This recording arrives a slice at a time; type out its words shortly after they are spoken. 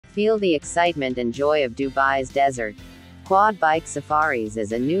Feel the excitement and joy of Dubai's desert. Quad bike safaris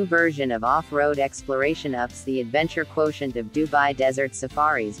is a new version of off-road exploration, ups the adventure quotient of Dubai desert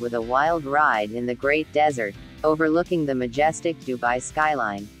safaris with a wild ride in the Great Desert, overlooking the majestic Dubai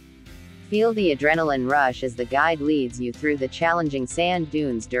skyline. Feel the adrenaline rush as the guide leads you through the challenging sand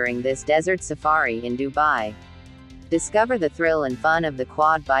dunes during this desert safari in Dubai. Discover the thrill and fun of the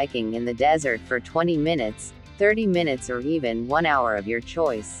quad biking in the desert for 20 minutes, 30 minutes or even 1 hour of your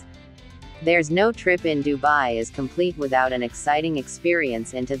choice. There's no trip in Dubai is complete without an exciting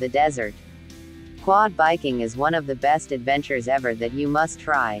experience into the desert. Quad biking is one of the best adventures ever that you must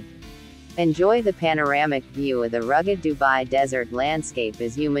try. Enjoy the panoramic view of the rugged Dubai desert landscape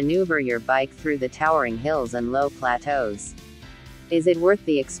as you maneuver your bike through the towering hills and low plateaus. Is it worth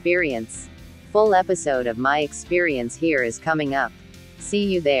the experience? Full episode of my experience here is coming up. See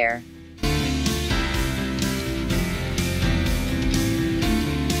you there.